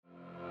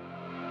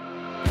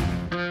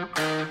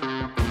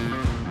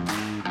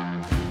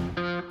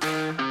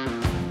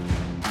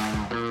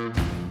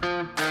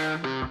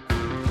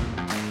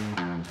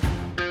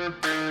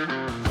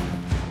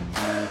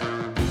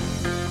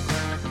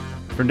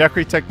From Duck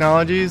Creek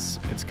Technologies,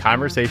 it's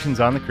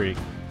Conversations on the Creek,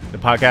 the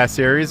podcast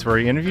series where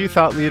we interview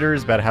thought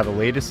leaders about how the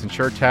latest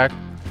insurtech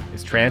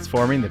is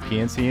transforming the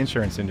P&C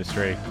insurance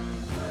industry.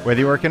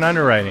 Whether you work in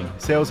underwriting,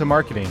 sales and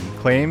marketing,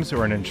 claims,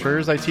 or an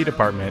insurer's IT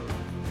department,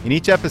 in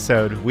each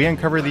episode, we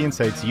uncover the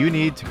insights you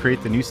need to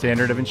create the new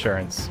standard of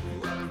insurance.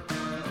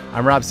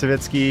 I'm Rob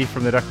Savitsky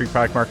from the Duck Creek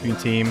Product Marketing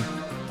team.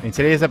 In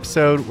today's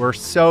episode, we're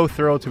so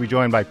thrilled to be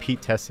joined by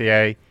Pete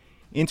Tessier,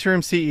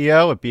 Interim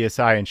CEO at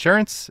BSI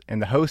Insurance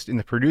and the host and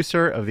the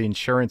producer of the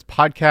Insurance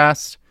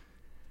Podcast.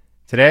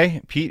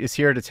 Today, Pete is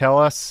here to tell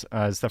us,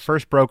 as the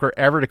first broker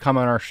ever to come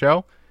on our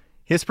show,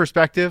 his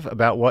perspective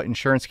about what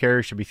insurance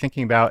carriers should be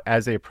thinking about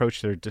as they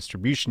approach their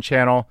distribution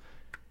channel.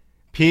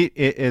 Pete,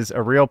 it is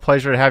a real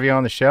pleasure to have you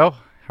on the show.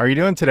 How are you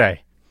doing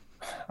today?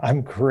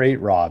 I'm great,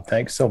 Rob.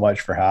 Thanks so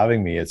much for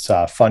having me. It's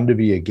fun to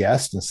be a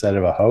guest instead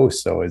of a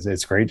host, so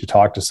it's great to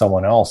talk to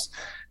someone else.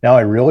 Now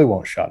I really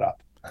won't shut up.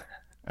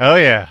 Oh,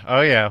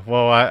 yeah.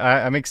 Well,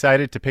 I'm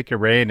excited to pick your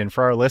brain. And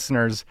for our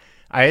listeners,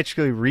 I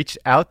actually reached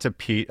out to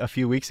Pete a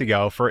few weeks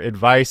ago for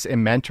advice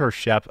and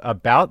mentorship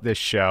about this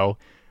show,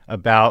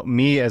 about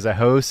me as a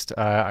host.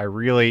 I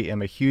really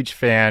am a huge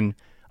fan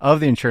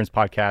of the Insurance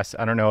Podcast.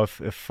 I don't know if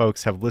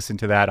folks have listened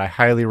to that. I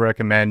highly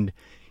recommend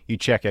you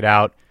check it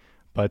out.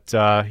 But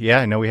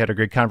I know we had a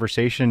good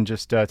conversation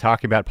just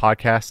talking about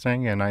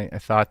podcasting. And I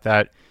thought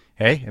that,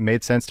 hey, it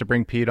made sense to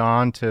bring Pete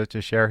on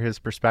to share his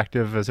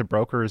perspective as a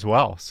broker as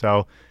well.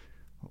 So,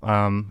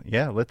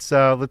 let's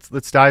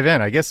dive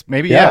in. I guess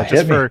maybe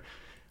just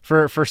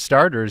for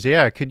starters,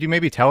 could you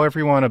maybe tell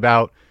everyone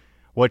about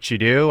what you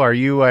do? Are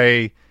you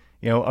a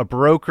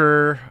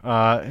broker,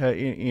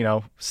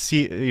 interim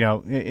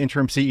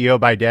CEO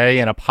by day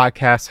and a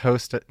podcast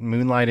host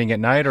moonlighting at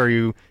night? Or are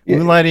you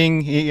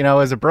moonlighting,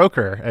 as a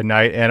broker at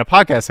night and a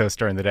podcast host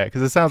during the day?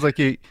 Because it sounds like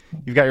you've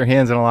got your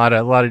hands in a lot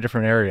of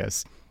different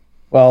areas.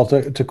 Well,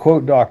 to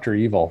quote Dr.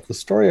 Evil, the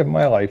story of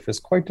my life is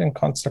quite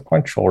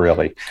inconsequential,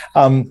 really.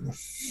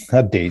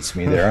 That dates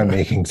me there. I'm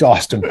making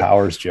Austin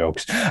Powers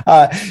jokes.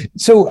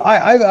 So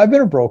I've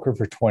been a broker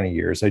for 20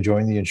 years. I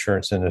joined the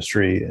insurance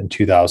industry in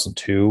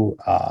 2002,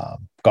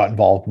 got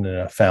involved in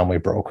a family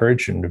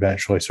brokerage, and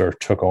eventually sort of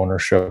took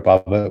ownership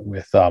of it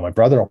with my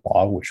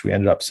brother-in-law, which we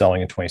ended up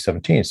selling in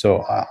 2017.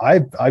 So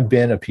I've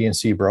been a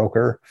P&C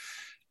broker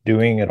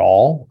doing it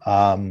all.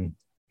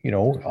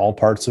 All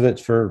parts of it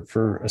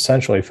for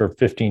essentially for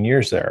 15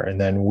 years there. And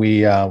then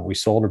we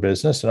sold our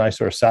business, and I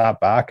sort of sat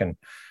back and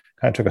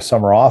kind of took a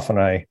summer off, and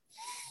I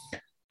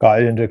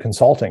got into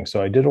consulting.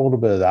 So I did a little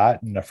bit of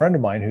that. And a friend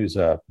of mine who's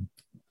a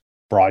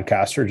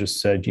broadcaster just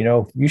said,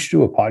 you should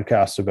do a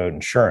podcast about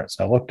insurance.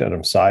 I looked at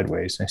him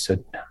sideways and I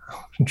said,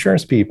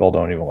 insurance people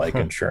don't even like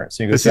insurance.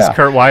 And he goes, this is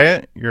Kurt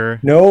Wyatt?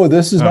 No,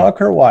 this is not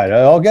Kurt Wyatt.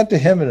 I'll get to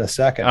him in a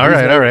second. All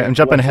right. I'm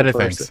jumping ahead of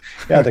things.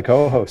 Yeah, the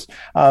co-host.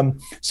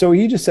 So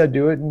he just said,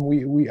 do it.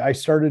 And I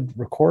started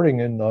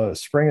recording in the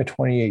spring of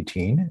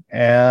 2018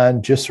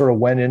 and just sort of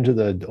went into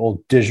the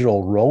old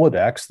digital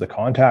Rolodex, the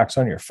contacts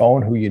on your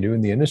phone, who you knew in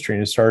the industry,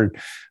 and just started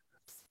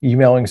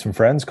emailing some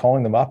friends,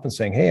 calling them up and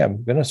saying, hey,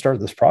 I'm going to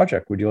start this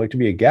project. Would you like to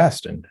be a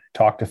guest? And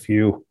talked a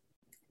few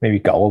maybe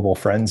gullible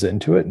friends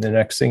into it. And the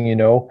next thing you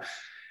know,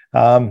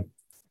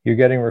 you're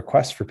getting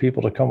requests for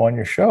people to come on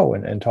your show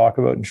and talk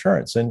about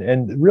insurance.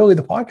 And really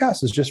the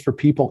podcast is just for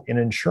people in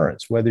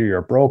insurance, whether you're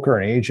a broker,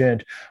 an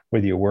agent,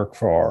 whether you work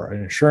for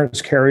an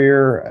insurance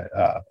carrier,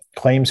 a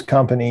claims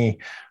company,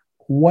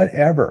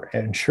 whatever.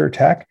 And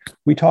InsurTech,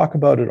 we talk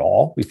about it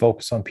all. We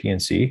focus on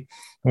P&C.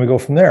 And we go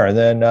from there. And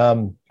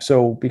then,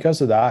 so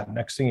because of that,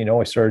 next thing you know,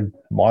 I started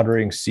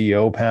moderating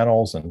CEO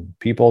panels, and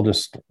people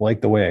just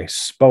like the way I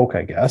spoke,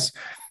 I guess.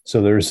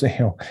 So there's,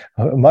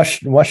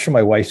 much to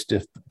my wife's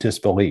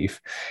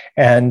disbelief.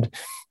 And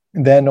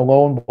then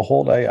lo and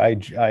behold,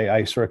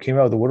 I sort of came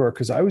out of the woodwork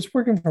because I was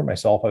working for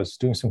myself. I was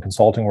doing some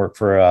consulting work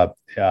for a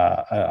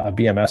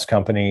BMS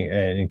company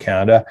in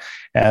Canada.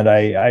 And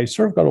I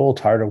sort of got a little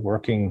tired of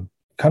working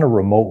kind of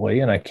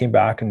remotely. And I came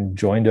back and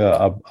joined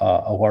a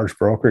large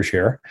brokerage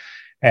here.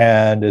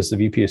 And as the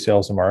VP of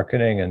Sales and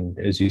Marketing, and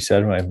as you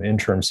said, I'm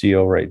interim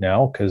CEO right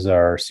now because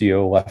our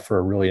CEO left for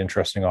a really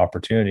interesting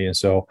opportunity. And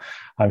so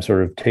I'm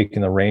sort of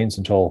taking the reins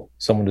until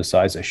someone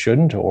decides I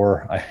shouldn't,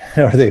 or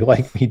they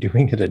like me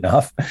doing it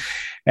enough.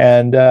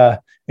 And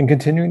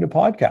continuing to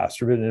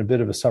podcast. We've been in a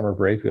bit of a summer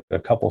break, a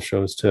couple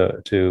shows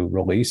to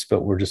release,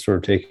 but we're just sort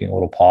of taking a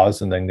little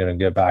pause and then going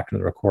to get back into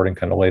the recording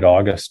kind of late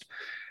August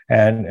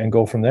and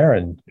go from there.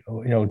 And,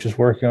 just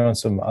working on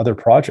some other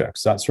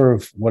projects. That's sort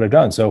of what I've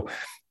done. So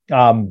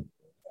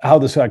how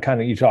this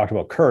you talked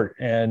about Kurt,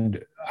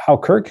 and how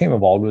Kurt came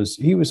involved was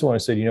he was the one who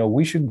said,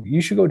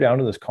 you should go down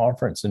to this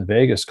conference in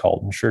Vegas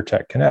called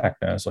InsurTech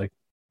Connect. And I was like,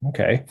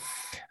 okay.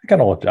 I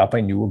kind of looked it up.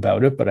 I knew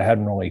about it, but I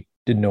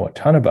didn't know a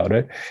ton about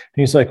it. And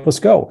he's like, let's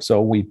go.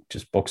 So we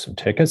just booked some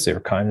tickets. They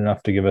were kind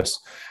enough to give us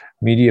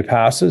media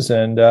passes,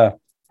 and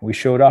we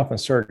showed up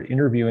and started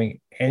interviewing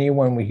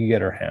anyone we could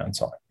get our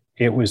hands on.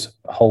 It was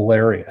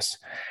hilarious.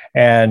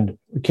 And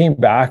we came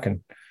back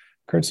and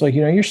Kurt's like,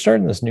 you're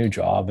starting this new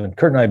job. And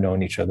Kurt and I have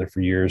known each other for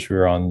years. We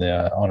were on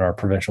our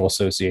provincial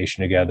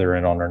association together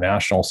and on our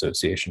national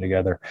association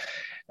together.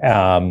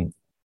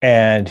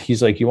 And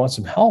he's like, you want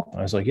some help? And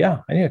I was like,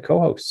 yeah, I need a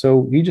co-host.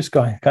 So he just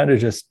got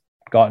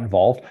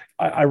involved.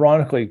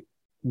 Ironically,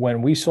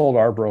 when we sold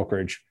our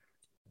brokerage,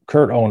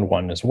 Kurt owned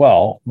one as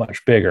well,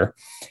 much bigger.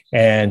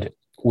 And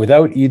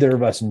without either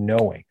of us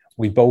knowing,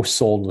 we both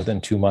sold within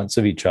 2 months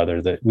of each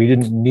other. That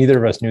neither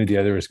of us knew the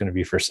other was going to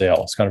be for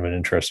sale. It's kind of an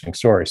interesting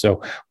story.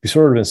 So we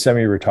sort of been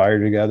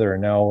semi-retired together,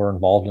 and now we're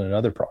involved in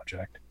another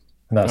project,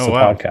 and that's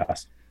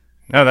podcast.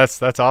 No,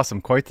 that's awesome.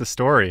 Quite the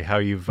story, how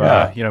you've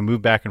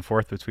moved back and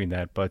forth between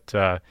that. But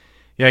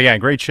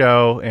great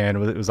show, and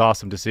it was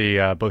awesome to see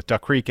both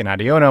Duck Creek and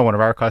Adiona, one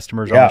of our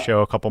customers, on the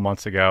show a couple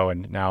months ago,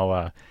 and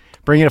now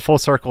bringing it full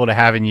circle to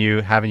having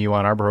you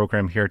on our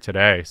program here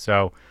today.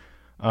 So,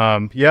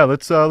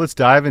 let's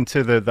dive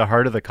into the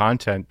heart of the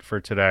content for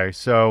today.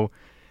 So,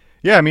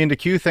 to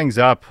cue things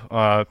up,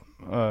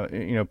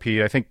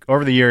 Pete, I think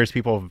over the years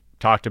people have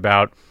talked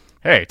about,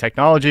 hey,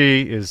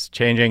 technology is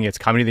changing. It's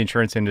coming to the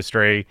insurance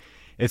industry.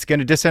 It's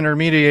going to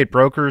disintermediate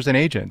brokers and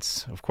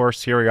agents. Of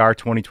course, here we are,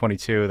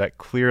 2022. That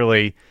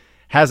clearly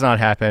has not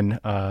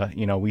happened.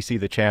 We see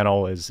the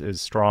channel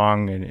is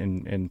strong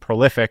and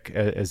prolific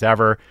as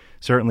ever,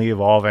 certainly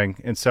evolving.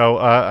 And so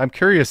I'm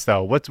curious,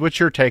 though,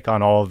 what's your take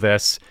on all of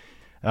this?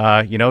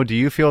 Do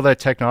you feel that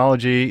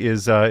technology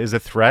is a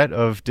threat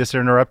of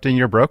disinterrupting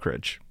your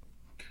brokerage?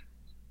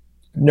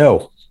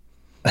 No.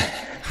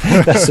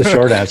 That's the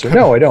short answer.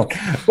 No, I don't.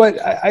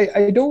 But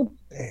I don't.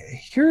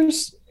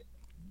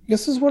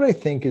 This is what I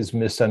think is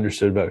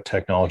misunderstood about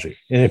technology.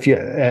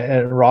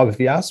 And Rob, if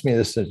you asked me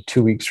this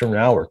 2 weeks from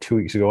now or 2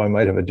 weeks ago, I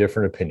might have a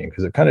different opinion,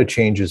 because it kind of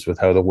changes with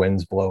how the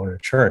winds blow in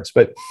insurance.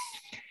 But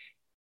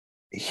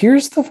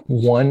here's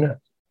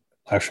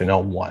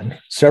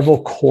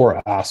several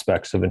core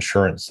aspects of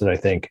insurance that I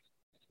think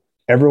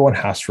everyone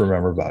has to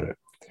remember about it.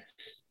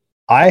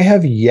 I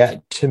have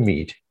yet to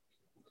meet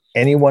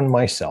anyone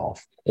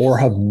myself or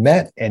have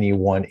met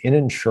anyone in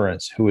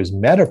insurance who has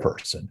met a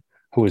person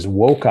who has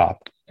woke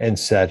up and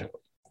said,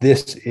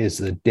 this is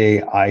the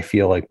day I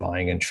feel like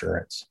buying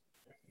insurance.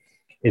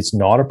 It's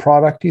not a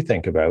product you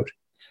think about.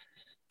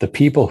 The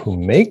people who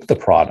make the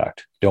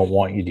product don't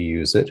want you to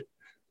use it.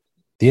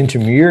 The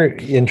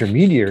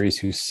intermediaries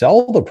who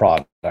sell the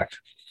product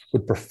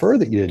would prefer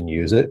that you didn't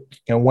use it.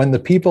 And when the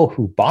people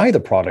who buy the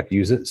product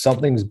use it,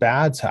 something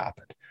bad's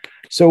happened.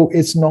 So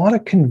it's not a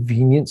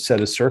convenient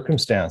set of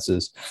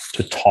circumstances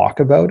to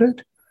talk about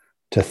it,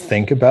 to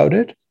think about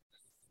it,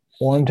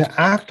 or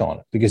to act on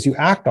it, because you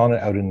act on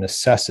it out of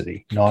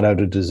necessity, not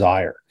out of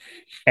desire.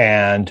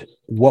 And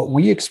what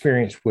we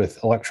experience with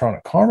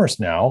electronic commerce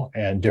now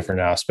and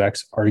different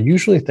aspects are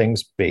usually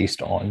things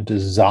based on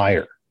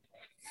desire.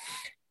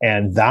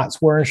 And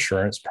that's where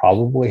insurance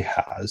probably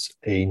has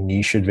a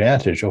niche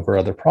advantage over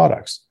other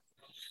products.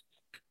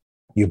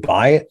 You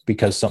buy it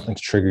because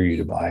something's triggered you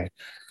to buy it.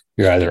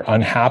 You're either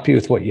unhappy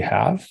with what you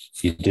have,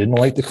 you didn't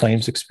like the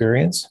claims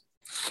experience,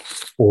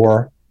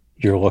 or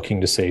you're looking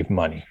to save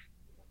money.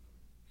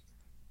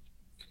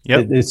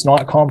 Yep. It's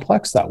not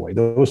complex that way.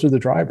 Those are the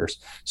drivers.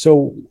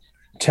 So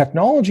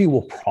technology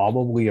will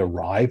probably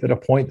arrive at a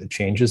point that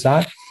changes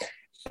that.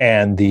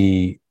 And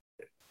the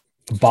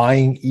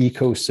buying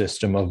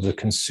ecosystem of the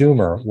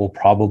consumer will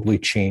probably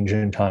change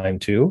in time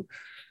too.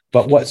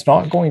 But what's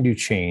not going to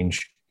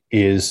change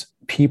is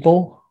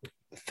people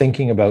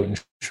thinking about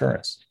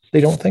insurance.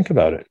 They don't think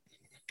about it.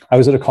 I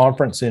was at a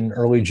conference in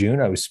early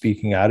June. I was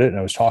speaking at it, and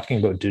I was talking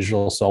about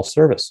digital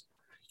self-service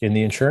in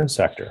the insurance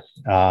sector.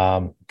 It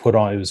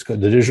was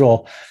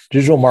the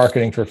digital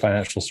marketing for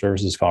financial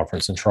services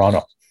conference in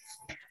Toronto.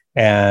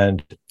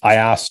 And I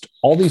asked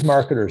all these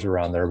marketers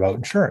around there about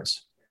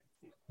insurance.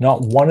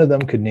 Not one of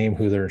them could name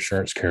who their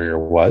insurance carrier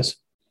was.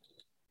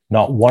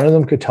 Not one of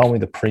them could tell me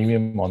the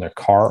premium on their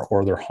car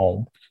or their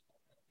home.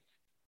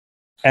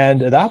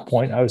 And at that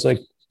point, I was like,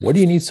 what do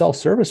you need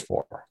self-service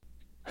for?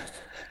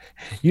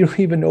 You don't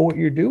even know what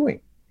you're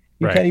doing.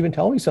 You can't even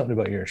tell me something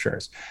about your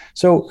insurance.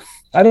 So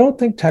I don't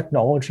think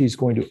technology is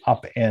going to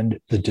upend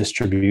the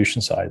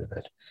distribution side of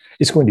it.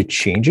 It's going to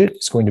change it.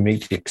 It's going to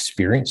make the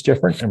experience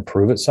different,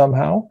 improve it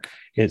somehow.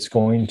 It's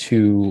going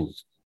to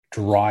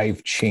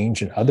drive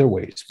change in other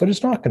ways, but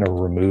it's not going to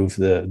remove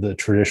the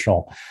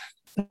traditional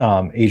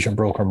agent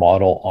broker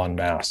model en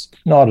masse.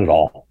 Not at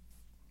all.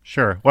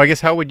 Sure. Well, I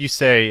guess how would you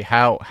say,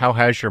 how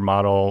has your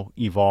model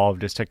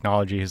evolved as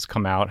technology has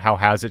come out? How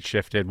has it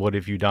shifted? What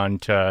have you done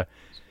to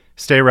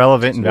stay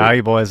relevant and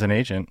valuable as an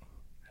agent?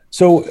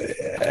 So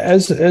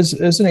as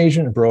an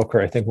agent and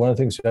broker, I think one of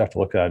the things you have to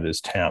look at is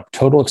TAM,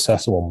 total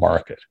accessible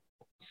market.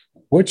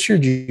 What's your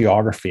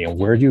geography and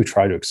where do you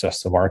try to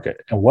access the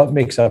market? And what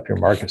makes up your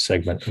market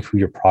segment of who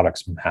your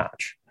products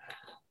match?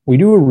 We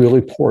do a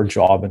really poor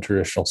job in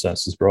traditional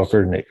sense as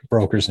brokers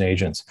and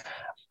agents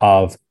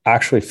of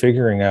actually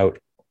figuring out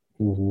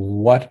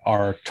what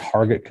our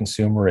target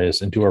consumer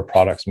is and do our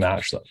products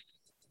match them.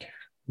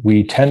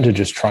 We tend to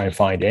just try and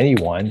find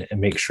anyone and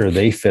make sure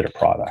they fit a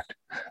product.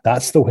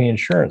 That's the way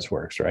insurance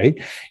works,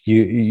 right?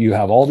 You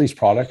have all these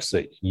products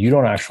that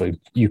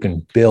you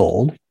can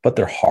build, but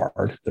they're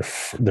hard.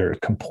 They're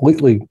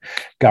completely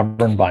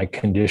governed by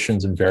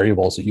conditions and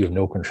variables that you have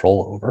no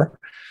control over.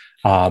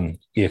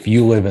 If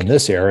you live in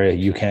this area,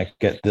 you can't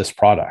get this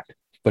product.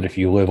 But if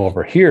you live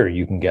over here,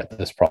 you can get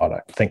this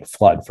product. Think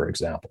flood, for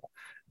example,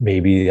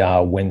 maybe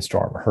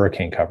windstorm,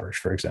 hurricane coverage,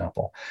 for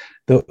example.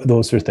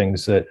 Those are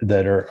things that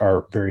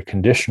are very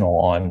conditional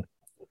on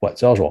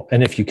what's eligible.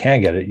 And if you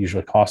can get it, it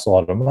usually costs a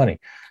lot of money.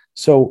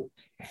 So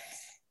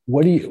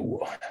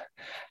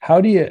how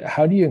do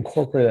you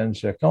incorporate that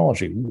into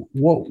technology?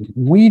 What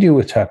we do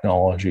with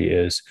technology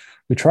is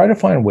we try to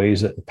find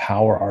ways that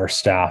empower our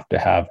staff to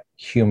have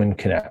human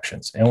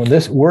connections. And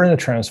we're in a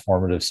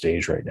transformative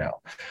stage right now.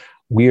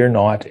 We are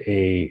not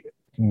a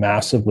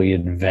massively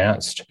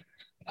advanced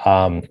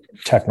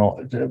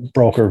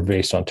broker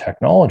based on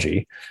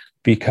technology,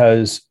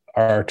 because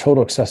our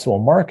total accessible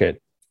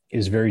market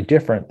is very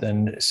different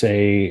than,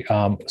 say,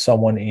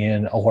 someone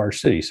in a large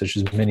city such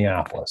as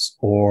Minneapolis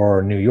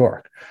or New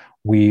York.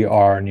 We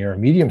are near a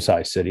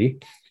medium-sized city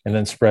and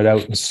then spread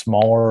out in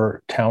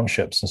smaller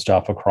townships and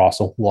stuff across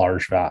a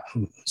large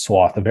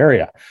swath of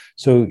area.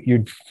 So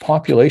your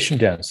population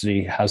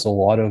density has a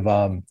lot of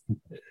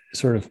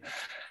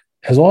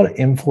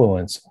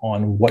influence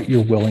on what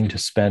you're willing to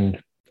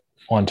spend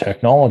on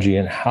technology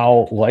and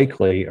how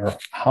likely or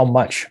how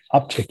much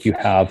uptick you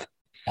have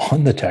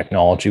on the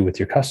technology with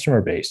your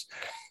customer base.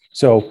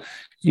 So,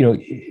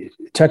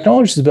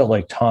 technology is a bit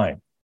like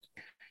time.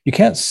 You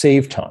can't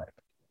save time,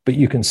 but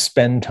you can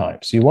spend time.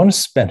 So you want to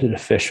spend it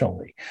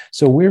efficiently.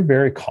 So we're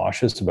very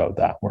cautious about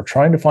that. We're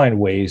trying to find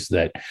ways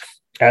that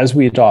as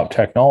we adopt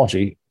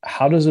technology,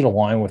 how does it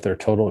align with our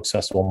total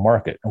accessible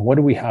market? And what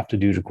do we have to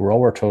do to grow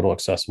our total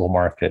accessible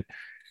market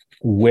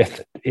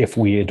if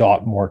we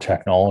adopt more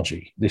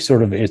technology?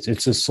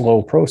 It's a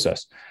slow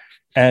process.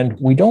 And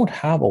we don't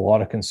have a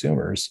lot of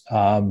consumers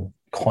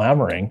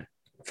clamoring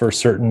for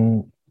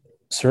certain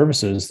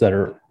services that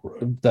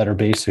are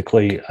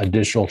basically a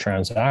digital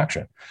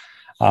transaction.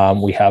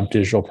 We have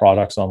digital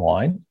products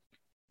online.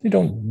 They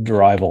don't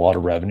derive a lot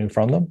of revenue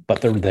from them,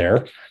 but they're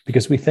there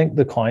because we think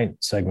the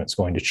client segment's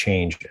going to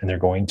change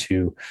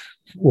and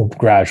will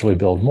gradually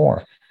build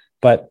more.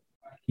 But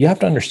you have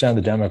to understand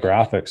the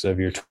demographics of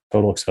your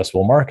total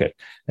accessible market.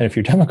 And if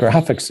your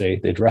demographics say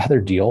they'd rather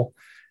deal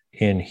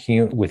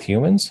with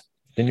humans,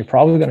 then you're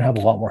probably going to have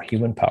a lot more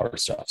human powered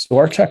stuff. So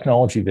our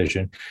technology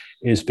vision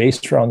is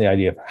based around the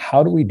idea of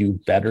how do we do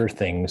better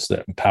things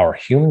that empower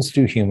humans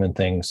to do human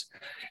things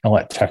and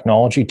let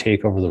technology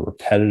take over the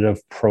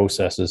repetitive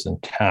processes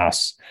and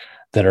tasks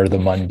that are the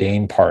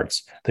mundane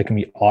parts that can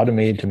be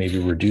automated to maybe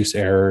reduce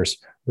errors,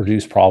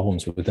 reduce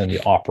problems within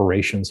the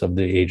operations of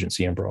the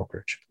agency and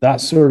brokerage.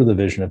 That's sort of the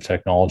vision of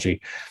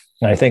technology.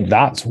 And I think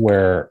that's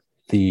where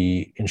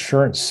the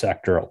insurance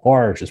sector at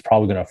large is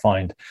probably going to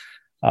find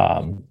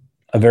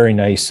a very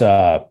nice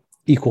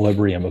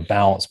equilibrium, a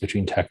balance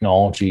between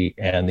technology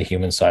and the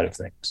human side of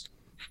things.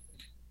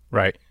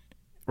 Right.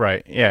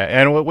 Yeah.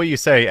 And what you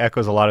say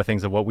echoes a lot of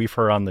things of what we've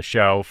heard on the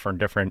show from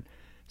different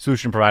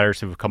solution providers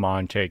who have come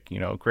on, take,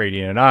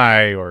 Gradient and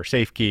I or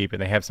Safekeep, and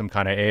they have some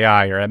kind of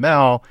AI or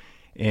ML.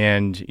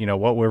 And,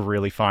 what we're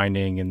really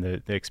finding in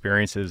the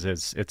experiences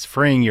is it's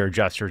freeing your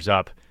adjusters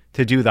up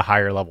to do the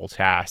higher level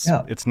tasks.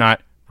 Yeah. It's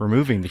not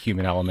removing the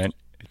human element.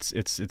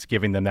 It's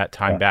giving them that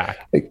time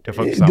back to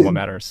focus on what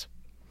matters.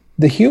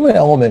 The human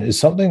element is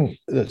something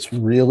that's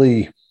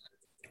really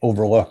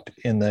overlooked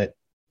in that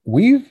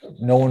we've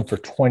known for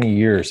 20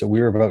 years that we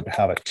were about to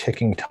have a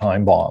ticking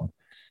time bomb,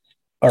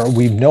 or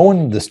we've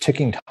known this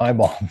ticking time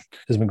bomb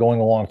has been going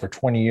along for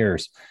 20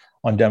 years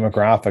on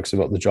demographics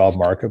about the job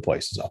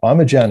marketplace. I'm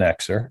a Gen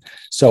Xer,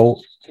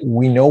 so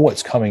we know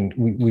what's coming.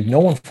 We've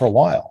known for a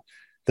while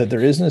that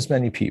there isn't as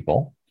many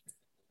people.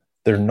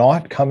 They're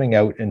not coming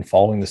out and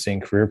following the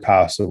same career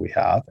paths that we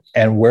have.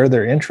 And where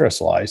their interests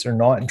lies are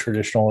not in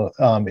traditional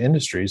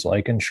industries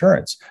like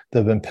insurance that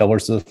have been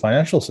pillars of the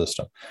financial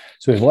system.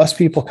 So we have less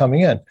people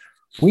coming in.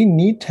 We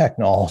need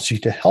technology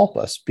to help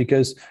us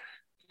because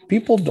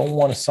people don't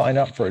want to sign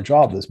up for a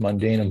job that's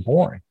mundane and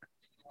boring.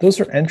 Those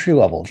are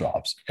entry-level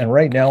jobs. And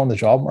right now in the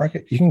job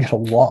market, you can get a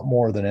lot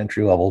more than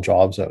entry-level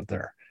jobs out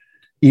there,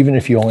 even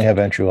if you only have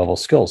entry-level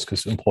skills,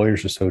 because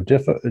employers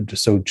are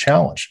so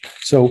challenged.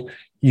 So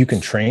you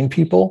can train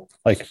people.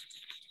 Like,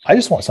 I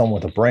just want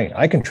someone with a brain.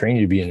 I can train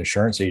you to be an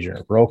insurance agent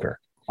or broker.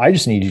 I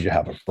just need you to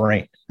have a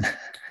brain,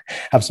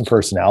 have some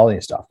personality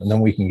and stuff. And then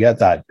we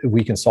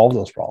can solve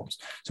those problems.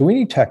 So we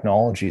need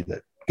technology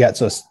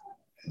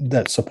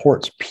that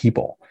supports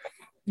people,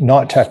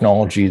 not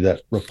technology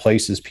that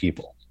replaces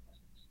people.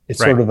 It's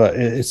right. Sort of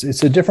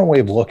it's a different way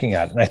of looking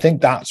at it. And I think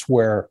that's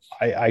where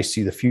I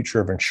see the future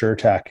of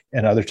InsurTech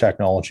and other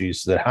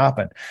technologies that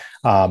happen,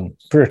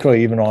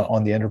 particularly even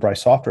on the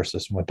enterprise software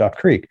system with Duck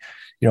Creek.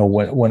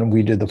 When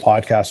we did the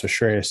podcast with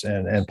Shreyas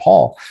and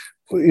Paul,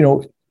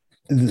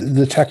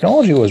 the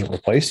technology wasn't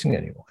replacing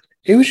anyone.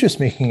 It was just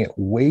making it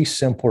way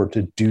simpler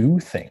to do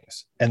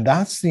things. And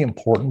that's the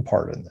important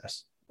part in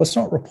this. Let's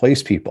not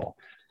replace people.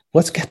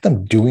 let's get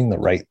them doing the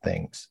right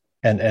things.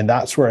 And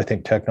that's where I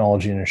think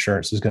technology and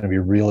insurance is going to be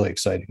really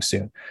exciting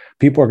soon.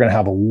 People are going to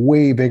have a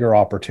way bigger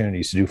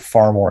opportunities to do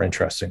far more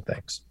interesting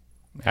things.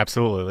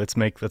 Absolutely. Let's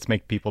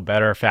make people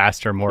better,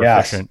 faster, more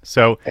efficient.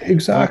 So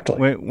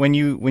exactly. When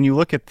you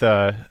look at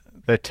the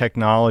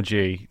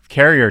technology,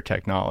 carrier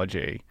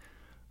technology,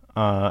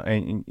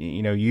 and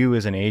you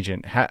as an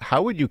agent,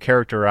 how would you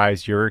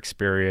characterize your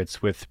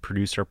experience with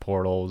producer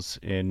portals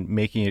in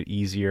making it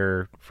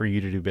easier for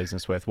you to do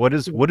business with? What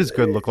does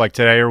good look like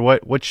today, or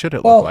what should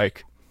it look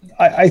like?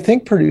 I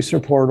think producer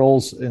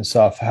portals and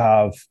stuff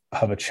have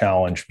a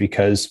challenge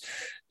because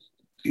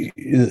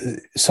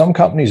some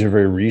companies are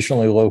very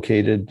regionally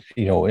located,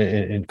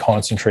 and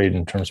concentrated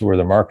in terms of where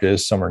the market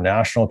is. Some are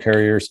national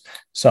carriers.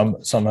 Some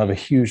have a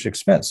huge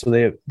expense,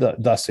 so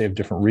thus they have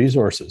different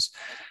resources.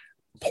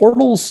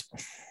 Portals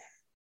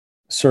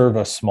serve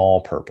a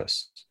small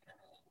purpose,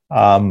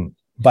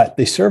 but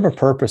they serve a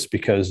purpose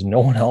because no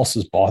one else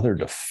has bothered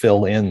to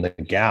fill in the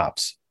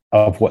gaps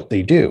of what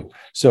they do.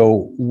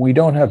 So we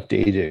don't have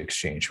data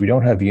exchange. We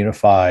don't have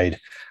unified,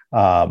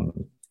 unified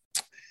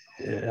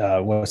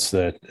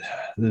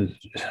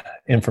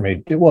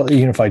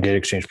data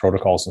exchange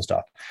protocols and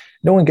stuff.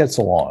 No one gets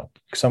along.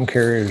 Some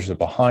carriers are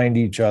behind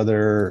each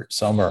other.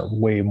 Some are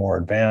way more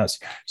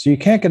advanced. So you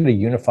can't get a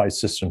unified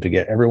system to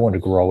get everyone to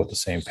grow at the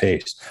same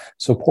pace.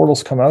 So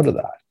portals come out of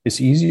that. It's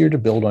easier to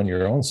build on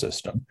your own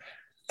system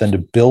than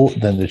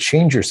to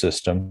change your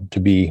system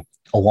to be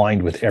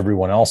aligned with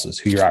everyone else's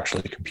who you're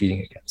actually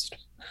competing against.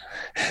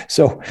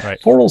 So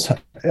portals,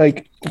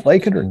 like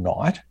it or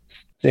not,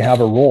 they have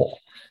a role.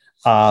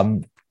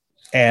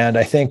 And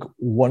I think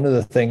one of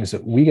the things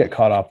that we get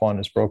caught up on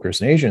as brokers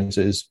and agents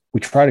is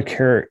we're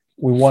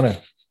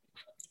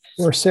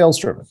sales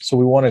driven. So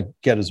we want to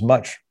get as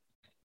much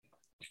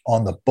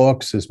on the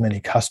books, as many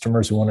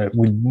customers.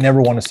 We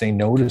never want to say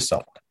no to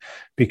someone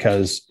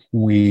because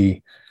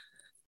we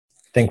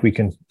think we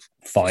can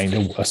find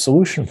a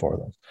solution for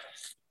them.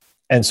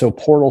 And so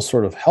portals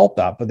sort of help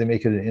that, but they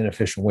make it an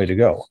inefficient way to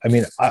go. I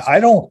mean,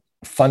 I don't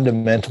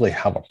fundamentally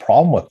have a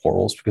problem with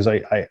portals because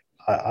I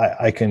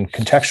can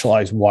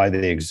contextualize why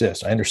they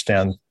exist. I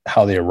understand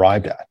how they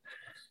arrived at.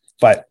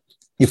 But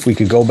if we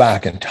could go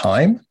back in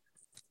time,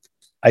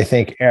 I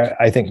think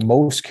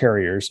most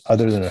carriers,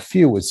 other than a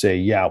few, would say,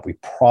 yeah, we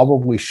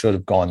probably should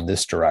have gone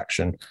this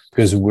direction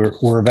because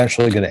we're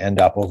eventually going to end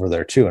up over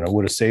there too. And it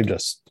would have saved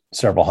us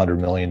several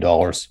 $100 million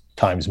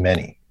times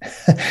many.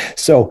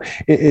 So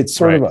it's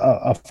sort of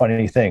a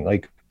funny thing.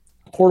 Like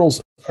portals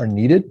are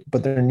needed,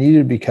 but they're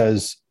needed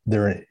because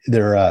they're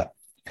an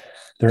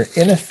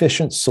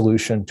inefficient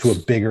solution to a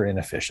bigger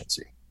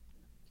inefficiency.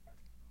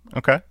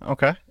 Okay.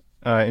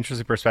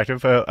 Interesting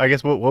perspective. I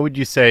guess what would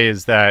you say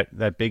is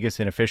that biggest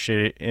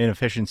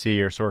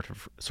inefficiency or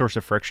source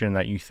of friction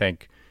that you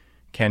think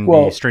can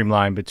be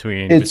streamlined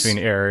between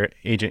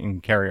agent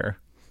and carrier?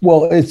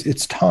 Well,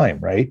 it's time,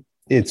 right?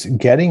 It's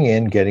getting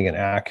an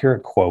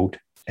accurate quote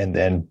and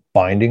then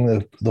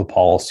binding the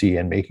policy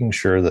and making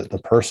sure that the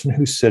person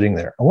who's sitting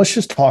there, and let's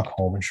just talk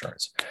home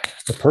insurance,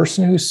 the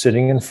person who's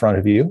sitting in front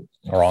of you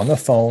or on the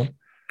phone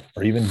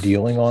or even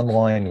dealing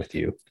online with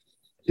you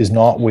is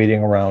not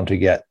waiting around to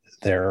get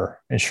their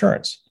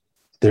insurance.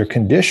 They're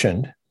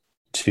conditioned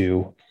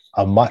to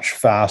a much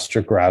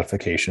faster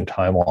gratification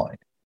timeline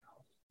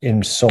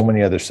in so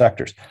many other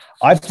sectors.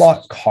 I've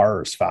bought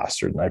cars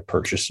faster than I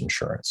purchased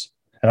insurance.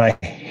 And I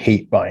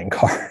hate buying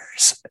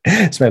cars.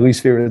 It's my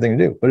least favorite thing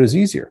to do, but it's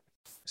easier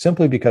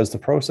simply because the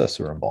processes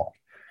are involved.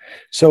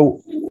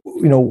 So,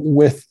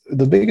 with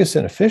the biggest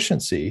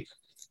inefficiency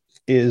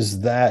is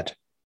that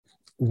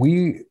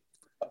the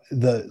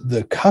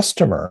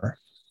customer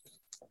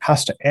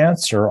has to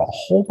answer a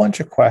whole bunch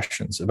of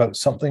questions about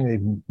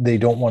something they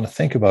don't want to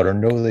think about or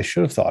know they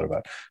should have thought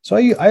about. So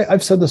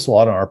I've said this a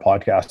lot on our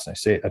podcast, and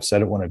I've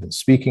said it when I've been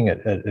speaking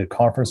at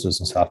conferences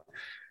and stuff.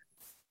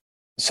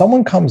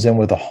 Someone comes in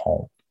with a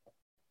home,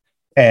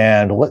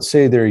 and let's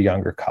say they're a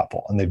younger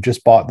couple and they've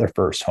just bought their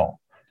first home.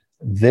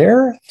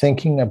 They're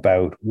thinking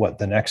about what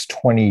the next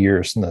 20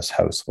 years in this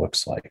house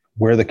looks like,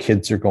 where the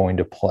kids are going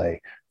to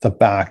play, the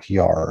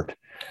backyard,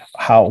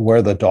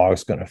 where the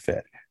dog's going to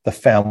fit, the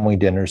family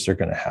dinners they're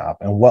going to have,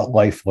 and what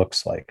life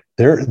looks like.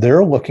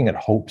 They're looking at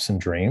hopes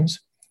and dreams.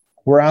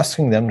 We're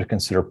asking them to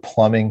consider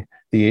plumbing,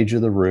 the age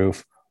of the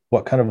roof,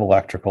 what kind of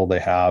electrical they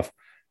have,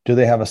 do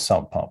they have a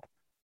sump pump?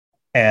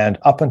 And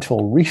up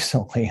until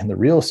recently in the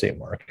real estate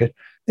market,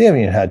 they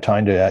haven't even had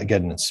time to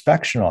get an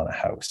inspection on a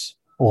house,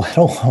 let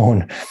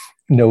alone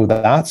know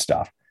that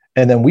stuff.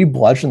 And then we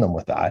bludgeon them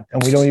with that.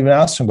 And we don't even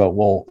ask them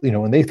about,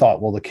 and they thought,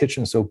 the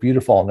kitchen's so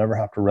beautiful, I'll never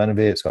have to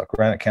renovate. It's got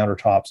granite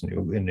countertops and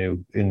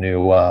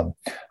new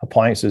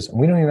appliances. And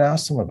we don't even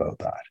ask them about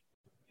that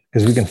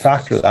because we can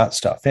factor that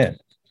stuff in.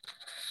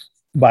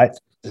 But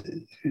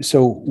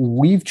so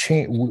we've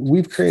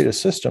created a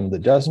system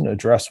that doesn't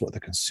address what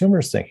the consumer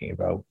is thinking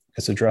about.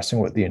 It's addressing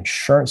what the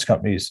insurance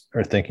companies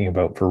are thinking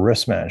about for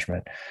risk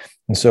management.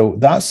 And so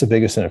that's the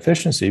biggest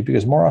inefficiency,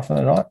 because more often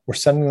than not, we're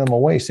sending them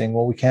away saying,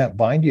 well, we can't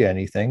bind you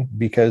anything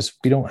because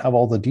we don't have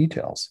all the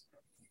details.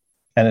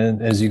 And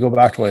then as you go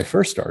back to when I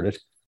first started,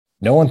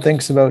 no one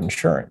thinks about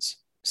insurance,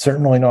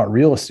 certainly not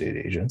real estate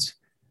agents.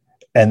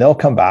 And they'll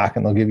come back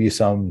and they'll give you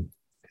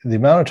the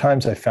amount of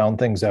times I found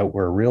things out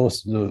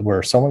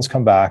where someone's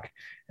come back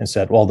and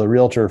said, well, the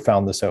realtor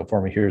found this out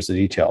for me. Here's the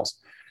details.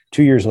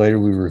 2 years later,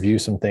 we review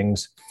some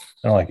things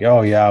and I'm like,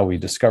 oh yeah, we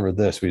discovered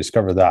this, we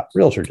discovered that.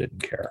 Realtor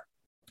didn't care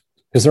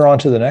because they're on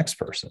to the next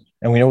person.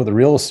 And we know what the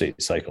real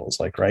estate cycle is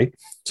like, right?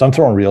 So I'm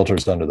throwing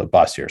realtors under the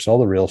bus here. So all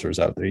the realtors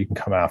out there, you can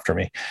come after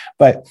me,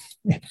 but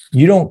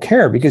you don't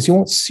care because you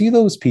won't see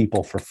those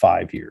people for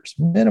 5 years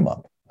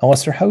minimum,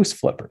 unless they're house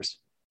flippers.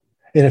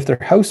 And if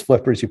they're house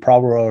flippers, you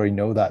probably already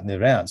know that in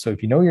advance. So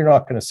if you know you're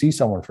not going to see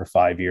someone for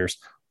 5 years,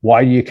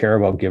 why do you care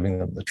about giving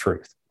them the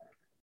truth?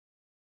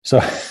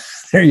 So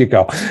there you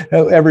go.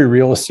 Every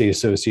real estate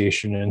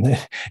association in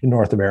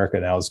North America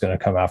now is going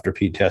to come after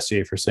Pete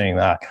Tessier for saying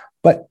that.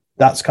 But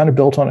that's kind of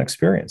built on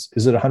experience.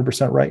 Is it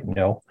 100% right?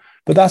 No.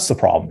 But that's the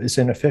problem. It's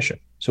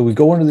inefficient. So we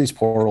go into these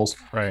portals,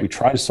 we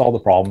try to solve the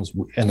problems,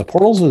 and the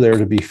portals are there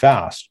to be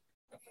fast.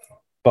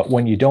 But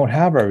when you don't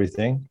have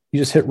everything, you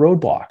just hit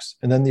roadblocks,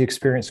 and then the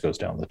experience goes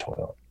down the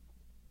toilet.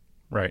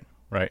 Right.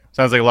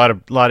 Sounds like a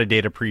lot of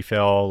data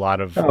pre-fill, a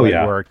lot of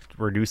work,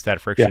 reduce that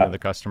friction to the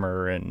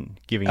customer, and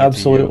giving it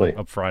to you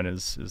up front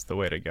is the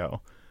way to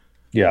go.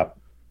 Yeah.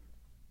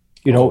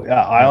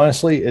 I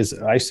honestly, as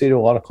I say to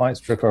a lot of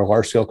clients, particularly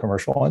large scale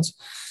commercial ones,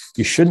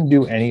 you shouldn't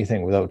do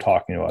anything without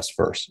talking to us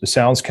first. It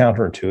sounds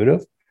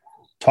counterintuitive.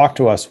 Talk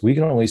to us. We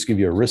can at least give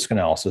you a risk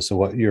analysis of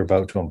what you're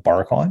about to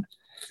embark on.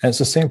 And it's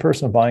the same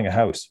person buying a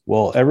house.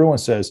 Well, everyone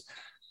says,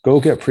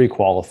 go get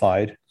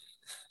pre-qualified,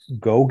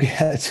 go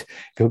get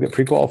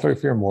pre-qualified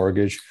for your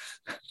mortgage,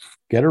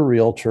 get a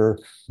realtor,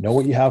 know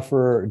what you have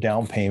for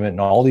down payment and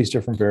all these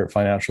different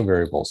financial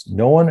variables.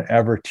 No one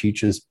ever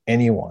teaches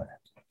anyone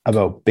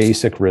about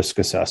basic risk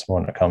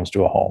assessment when it comes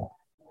to a home.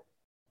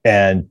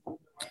 And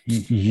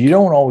you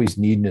don't always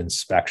need an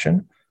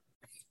inspection,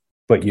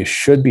 but you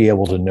should be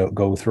able to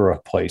go through a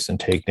place and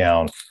take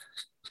down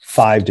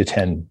 5 to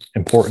 10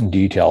 important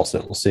details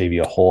that will save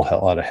you a whole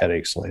lot of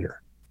headaches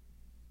later.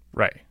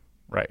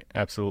 Right.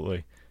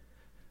 Absolutely.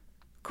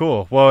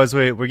 Cool. Well, as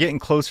we're getting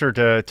closer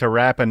to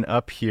wrapping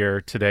up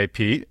here today,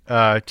 Pete,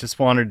 just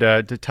wanted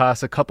to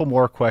toss a couple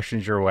more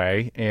questions your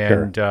way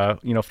and,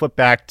 flip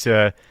back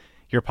to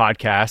your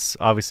podcasts.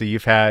 Obviously,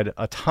 you've had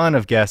a ton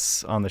of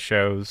guests on the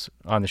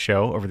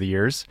show over the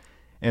years.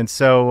 And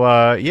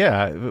so,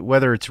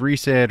 whether it's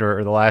recent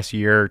or the last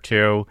year or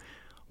two,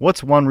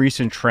 what's one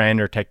recent trend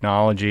or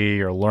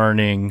technology or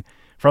learning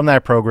from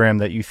that program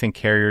that you think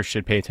carriers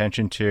should pay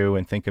attention to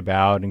and think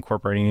about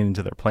incorporating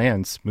into their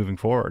plans moving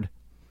forward?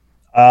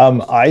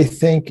 I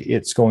think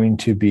it's going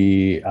to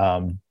be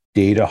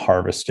data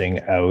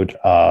harvesting out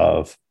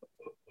of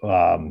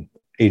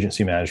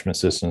agency management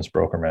systems,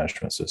 broker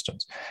management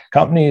systems.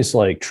 Companies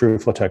like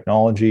Trueflow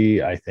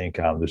Technology, I think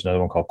there's another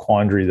one called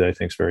Quandary that I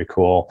think is very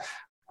cool.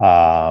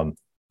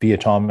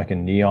 Atomic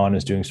and Neon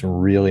is doing some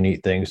really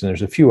neat things. And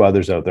there's a few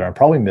others out there. I'm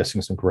probably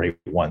missing some great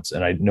ones.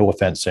 And no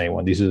offense to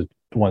anyone, these are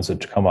the ones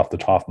that come off the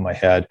top of my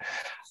head.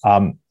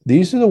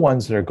 These are the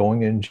ones that are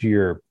going into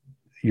your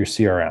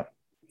CRM,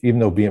 even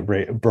though being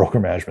broker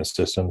management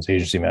systems,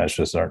 agency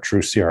management systems aren't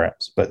true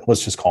CRMs, but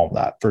let's just call them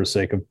that for the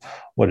sake of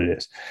what it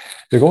is.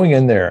 They're going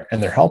in there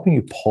and they're helping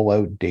you pull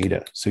out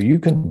data so you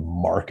can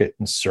market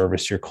and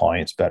service your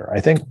clients better.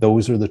 I think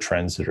those are the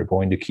trends that are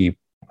going to keep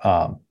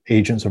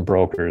agents and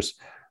brokers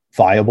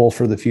viable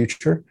for the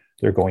future.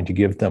 They're going to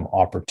give them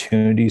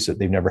opportunities that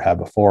they've never had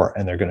before,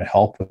 and they're going to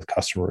help with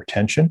customer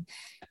retention,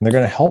 and they're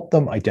going to help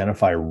them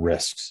identify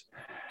risks.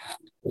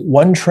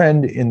 One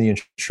trend in the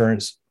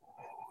insurance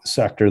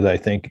sector that I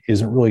think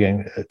isn't really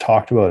getting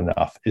talked about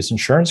enough is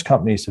insurance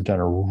companies have done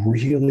a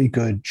really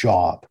good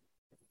job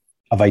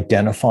of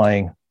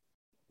identifying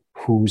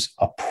who's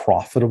a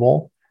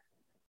profitable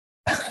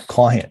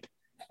client,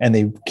 and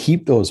they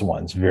keep those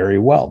ones very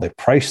well. They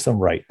price them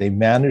right. They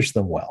manage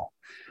them well,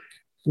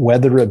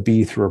 whether it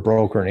be through a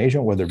broker and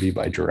agent, whether it be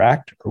by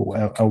direct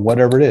or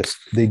whatever it is.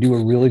 They do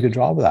a really good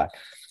job of that.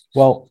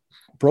 Well,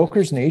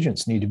 brokers and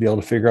agents need to be able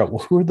to figure out,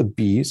 well, who are the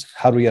Bs?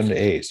 How do we get them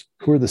to As?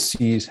 Who are the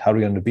Cs? How do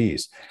we get them to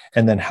Bs?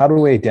 And then how do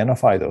we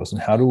identify those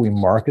and how do we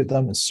market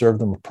them and serve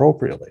them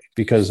appropriately?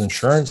 Because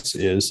insurance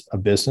is a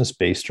business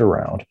based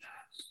around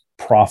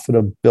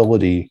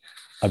profitability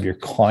of your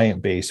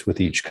client base with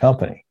each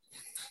company.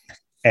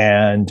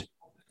 And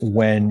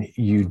when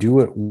you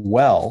do it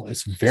well,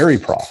 it's very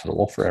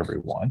profitable for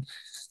everyone.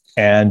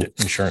 And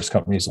insurance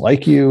companies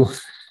like you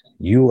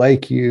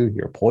like you,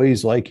 your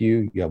employees like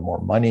you have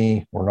more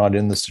money. We're not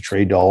in this to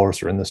trade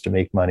dollars, we're in this to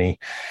make money.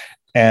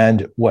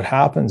 And what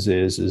happens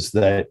is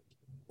that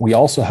we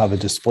also have a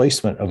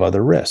displacement of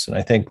other risks. And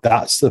I think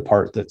that's the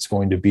part that's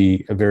going to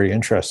be very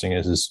interesting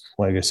is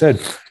like I said,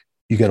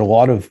 you get a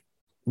lot of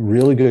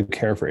really good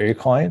care for A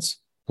clients,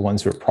 the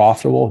ones who are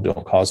profitable,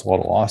 don't cause a lot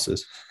of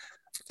losses.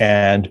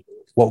 And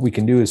what we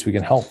can do is we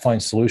can help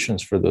find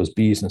solutions for those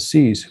Bs and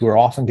Cs who are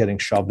often getting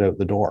shoved out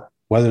the door,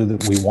 whether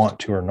we want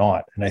to or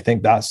not. And I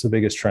think that's the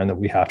biggest trend that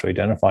we have to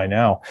identify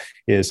now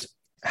is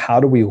how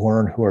do we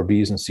learn who our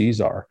B's and C's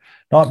are?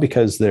 Not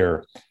because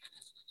they're,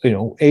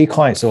 A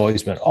clients have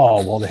always been,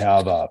 oh, well, they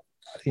have a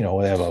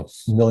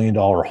 $1 million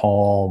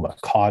home, a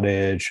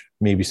cottage,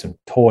 maybe some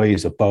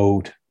toys, a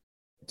boat,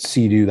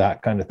 Sea-Doo,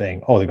 that kind of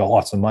thing. Oh, they got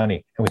lots of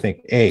money. And we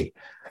think A.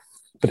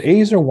 But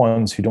A's are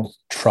ones who don't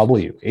trouble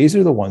you. A's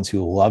are the ones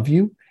who love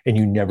you and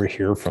you never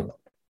hear from them.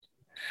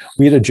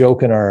 We had a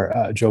joke in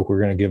our joke. We're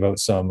going to give out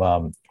some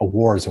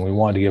awards, and we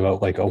wanted to give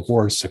out like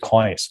awards to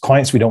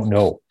clients we don't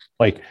know.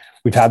 Like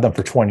we've had them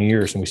for 20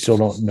 years and we still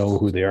don't know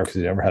who they are because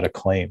they never had a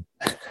claim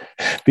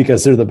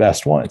because they're the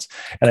best ones.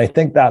 And I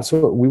think that's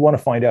what we want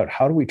to find out.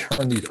 How do we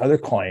turn these other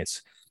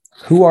clients,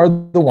 who are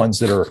the ones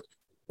that are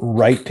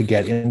right to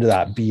get into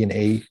that B and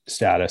A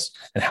status,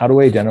 and how do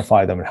we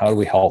identify them and how do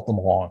we help them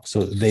along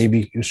so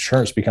that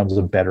insurance becomes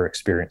a better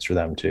experience for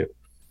them too?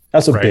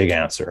 That's a big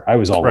answer. I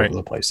was all over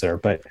the place there,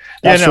 but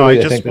that's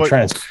really, I think, the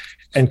trends.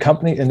 And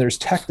there's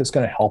tech that's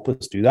going to help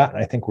us do that. And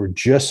I think we're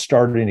just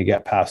starting to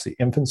get past the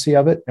infancy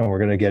of it, and we're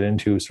going to get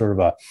into sort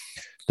of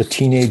the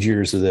teenage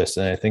years of this.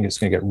 And I think it's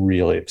going to get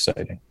really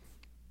exciting.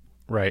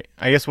 Right.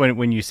 I guess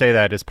when you say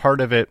that, is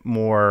part of it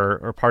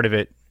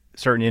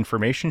certain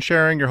information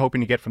sharing you're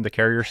hoping to get from the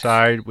carrier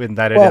side with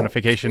that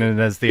identification, and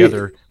as the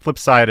other flip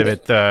side of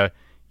it,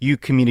 you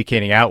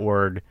communicating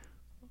outward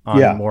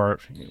on more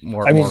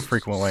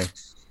frequently.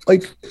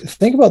 Like,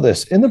 think about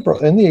this in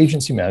the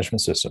agency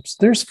management systems,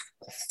 there's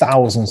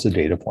thousands of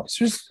data points.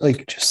 There's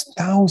like just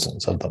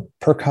thousands of them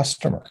per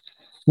customer.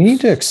 We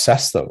need to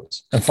access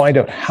those and find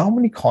out how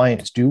many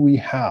clients do we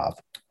have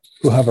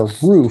who have a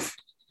roof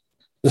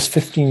that's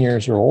 15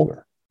 years or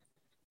older.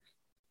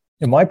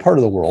 In my part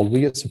of the world,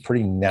 we get some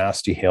pretty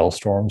nasty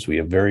hailstorms. We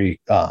have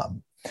very,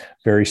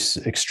 very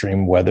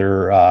extreme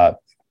weather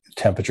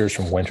temperatures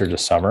from winter to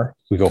summer.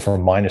 We go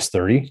from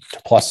 -30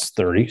 to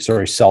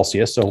 +30,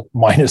 Celsius. So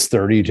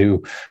 -30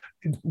 to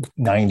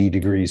 90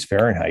 degrees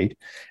Fahrenheit.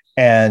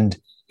 And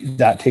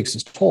that takes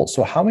its toll.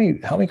 So how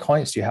many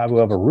clients do you have who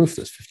have a roof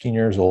that's 15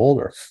 years old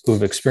or who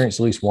have experienced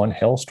at least one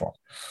hailstorm?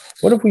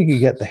 What if we could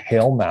get the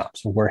hail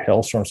maps of where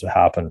hailstorms have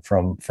happened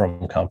from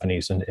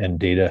companies and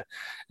data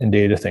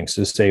things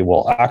to say,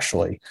 well,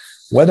 actually,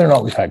 whether or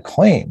not we've had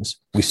claims,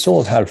 we still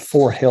have had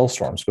 4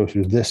 hailstorms go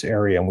through this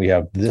area, and we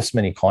have this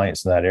many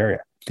clients in that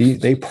area.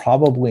 They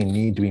probably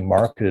need to be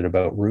marketed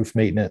about roof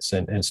maintenance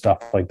and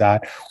stuff like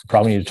that. We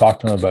probably need to talk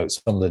to them about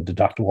some of the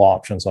deductible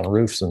options on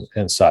roofs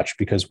and such,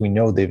 because we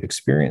know they've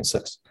experienced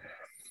this.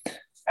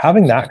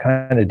 Having that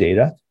kind of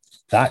data,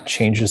 that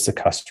changes the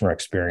customer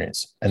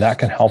experience. And that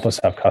can help us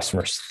have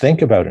customers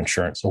think about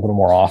insurance a little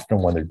more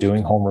often when they're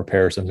doing home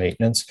repairs and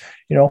maintenance.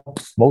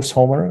 Most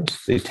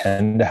homeowners, they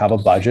tend to have a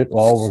budget.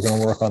 Well, we're going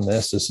to work on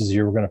this. This is the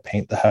year we're going to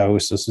paint the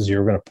house. This is the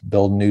year we're going to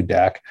build a new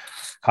deck.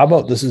 How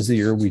about this is the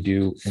year we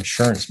do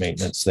insurance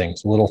maintenance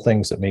things, little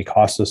things that may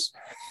cost us,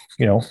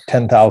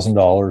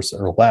 $10,000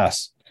 or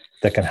less,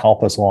 that can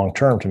help us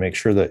long-term to make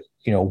sure that,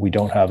 we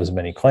don't have as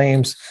many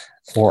claims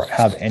or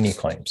have any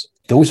claims.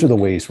 Those are the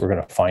ways we're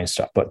going to find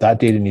stuff. But that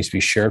data needs to be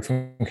shared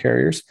from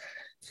carriers,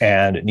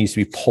 and it needs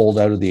to be pulled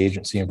out of the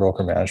agency and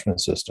broker management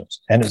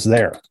systems. And it's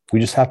there. We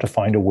just have to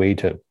find a way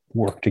to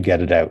work to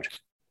get it out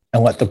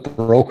and let the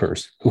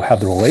brokers who have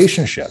the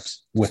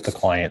relationships with the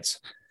clients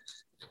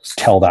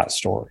tell that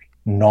story,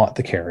 not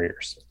the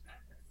carriers.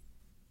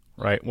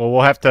 Right. Well,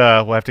 we'll have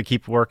to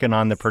keep working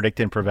on the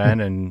predict and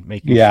prevent and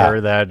making sure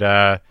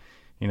that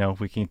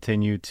we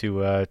continue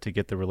to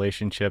get the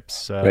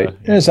relationships. Right.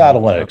 And it's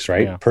analytics,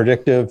 right? Yeah.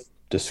 Predictive,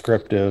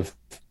 descriptive,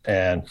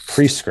 and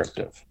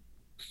prescriptive,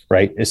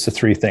 right? It's the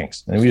 3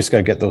 things. And we just got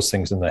to get those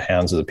things in the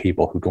hands of the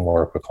people who can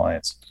work with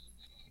clients.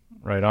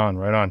 Right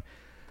on.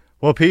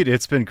 Well, Pete,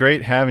 it's been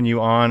great having you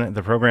on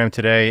the program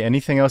today.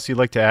 Anything else you'd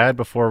like to add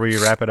before we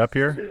wrap it up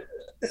here?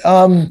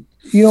 I'm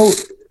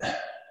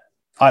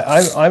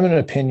an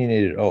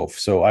opinionated oaf,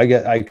 so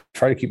I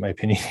try to keep my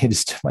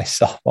opinions to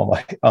myself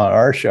on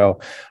our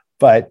show.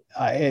 But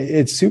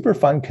it's super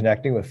fun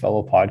connecting with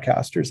fellow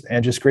podcasters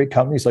and just great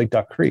companies like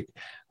Duck Creek.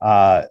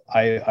 I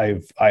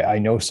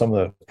know some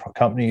of the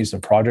companies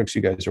and projects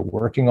you guys are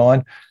working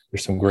on.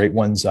 There's some great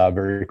ones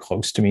very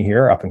close to me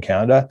here up in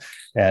Canada,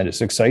 and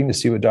it's exciting to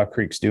see what Duck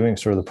Creek's doing,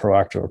 sort of the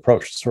proactive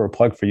approach. Sort of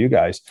plug for you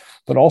guys,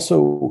 but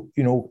also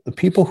the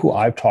people who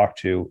I've talked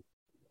to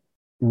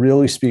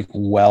really speak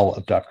well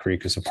of Duck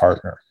Creek as a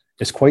partner.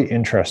 It's quite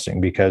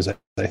interesting because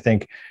I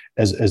think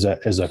as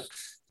a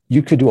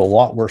you could do a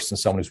lot worse than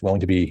someone who's willing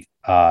to be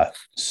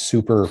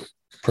super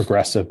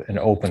progressive and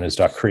open as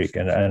Duck Creek.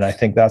 And I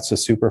think that's a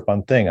super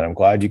fun thing. And I'm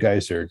glad you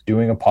guys are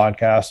doing a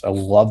podcast. I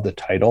love the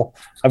title.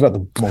 I've got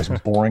the most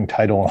boring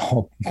title in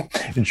all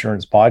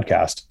insurance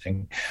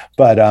podcasting,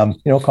 but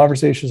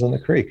Conversations on the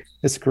Creek.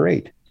 It's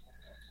great. At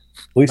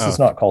least it's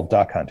not called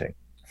duck hunting.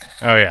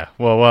 Oh yeah.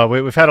 Well,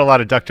 we've had a lot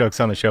of duck jokes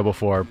on the show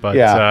before,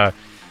 but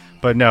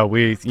but no,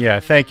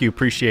 thank you.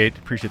 Appreciate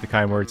the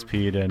kind words,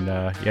 Pete. And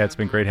it's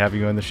been great having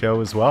you on the show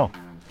as well.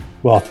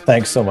 Well,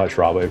 thanks so much,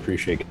 Rob. I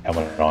appreciate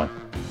coming on.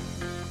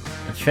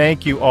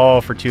 Thank you all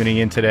for tuning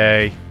in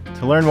today.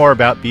 To learn more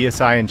about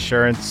BSI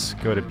Insurance,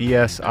 go to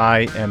bsimb.com.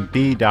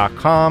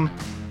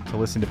 To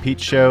listen to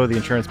Pete's show, The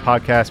Insurance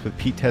Podcast with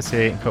Pete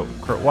Tessier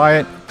and Kurt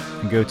Wyatt, you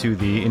can go to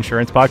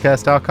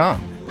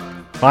theinsurancepodcast.com.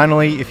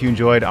 Finally, if you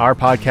enjoyed our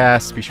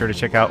podcast, be sure to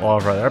check out all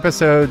of our other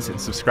episodes and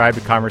subscribe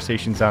to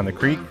Conversations on the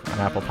Creek on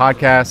Apple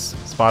Podcasts,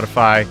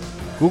 Spotify,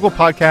 Google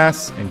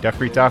Podcasts, and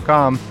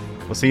duckcreek.com.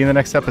 We'll see you in the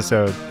next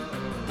episode.